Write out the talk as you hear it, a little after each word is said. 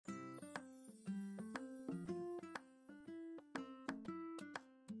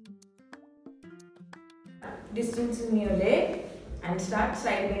distance in your leg and start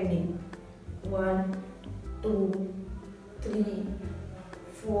side bending. 1, 2, 3,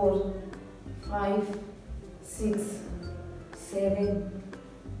 4, 5, 6, 7,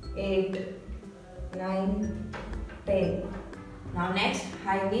 8, 9, 10. Now next,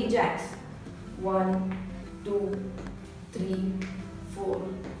 high knee jacks. 1, 2, 3, 4,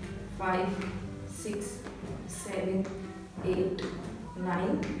 5, 6, 7, 8,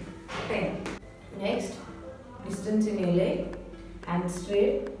 9, 10. Next, distance in your leg, hands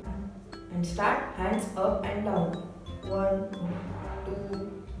straight and start hands up and down. 1,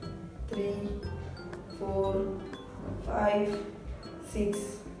 2, 3, 4, 5, 6,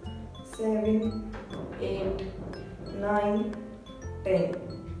 7, 8, 9, 10.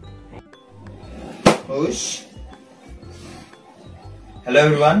 Push. Hello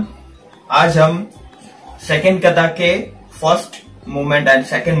everyone, आज हम second कथा के first movement and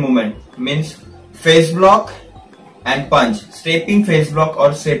second movement means face block and punch, stepping face block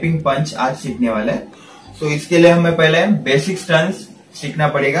और stepping पंच आज सीखने वाले हैं। सो इसके लिए हमें पहले बेसिक स्टन्स सीखना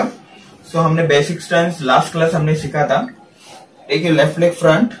पड़ेगा। सो हमने बेसिक स्टन्स लास्ट क्लास हमने सीखा था। देखिए, लेफ्ट लेग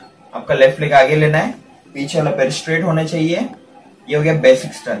फ्रंट, आपका लेफ्ट लेग आगे लेना है, पीछे वाला पैर स्ट्रेट होना चाहिए। ये हो गया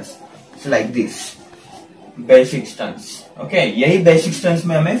basic स्टन्स, like this basic स्टन्स। Okay, यही बेसिक स्टन्स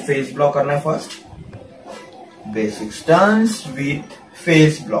में हमें फेस ब्लॉक करना है first. Basic स्टन्स with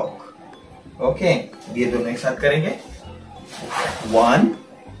face block. Okay, ये दोनों एक साथ करेंगे। 1,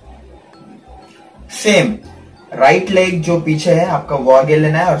 सेम राइट लेग जो पीछे है आपका वो आगे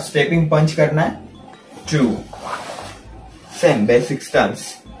लेना है और स्टेपिंग पंच करना है। 2, same basic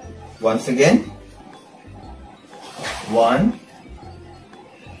स्टन्स। Once again 1,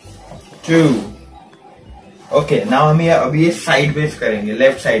 2। Okay, now हम अभी ये साइड बेस करेंगे,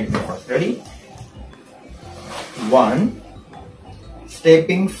 लेफ्ट साइड में first. Ready? 1,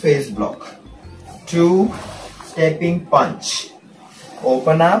 stepping face block. 2, stepping punch.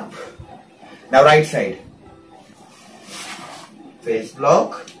 Open up. Now right side. Face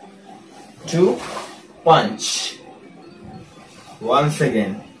block. 2, punch. Once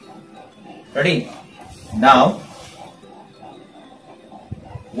again. Ready? Now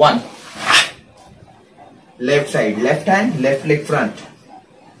 1. Left side. Left hand. Left leg front.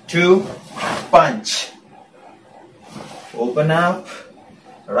 2, punch. Open up.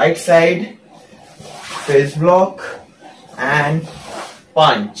 Right side. Face block and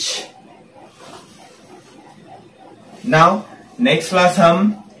punch. Now next class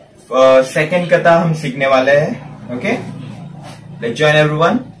हम second कथा हम सीखने वाले हैं। Okay, let's join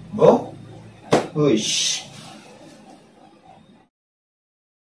everyone, go push.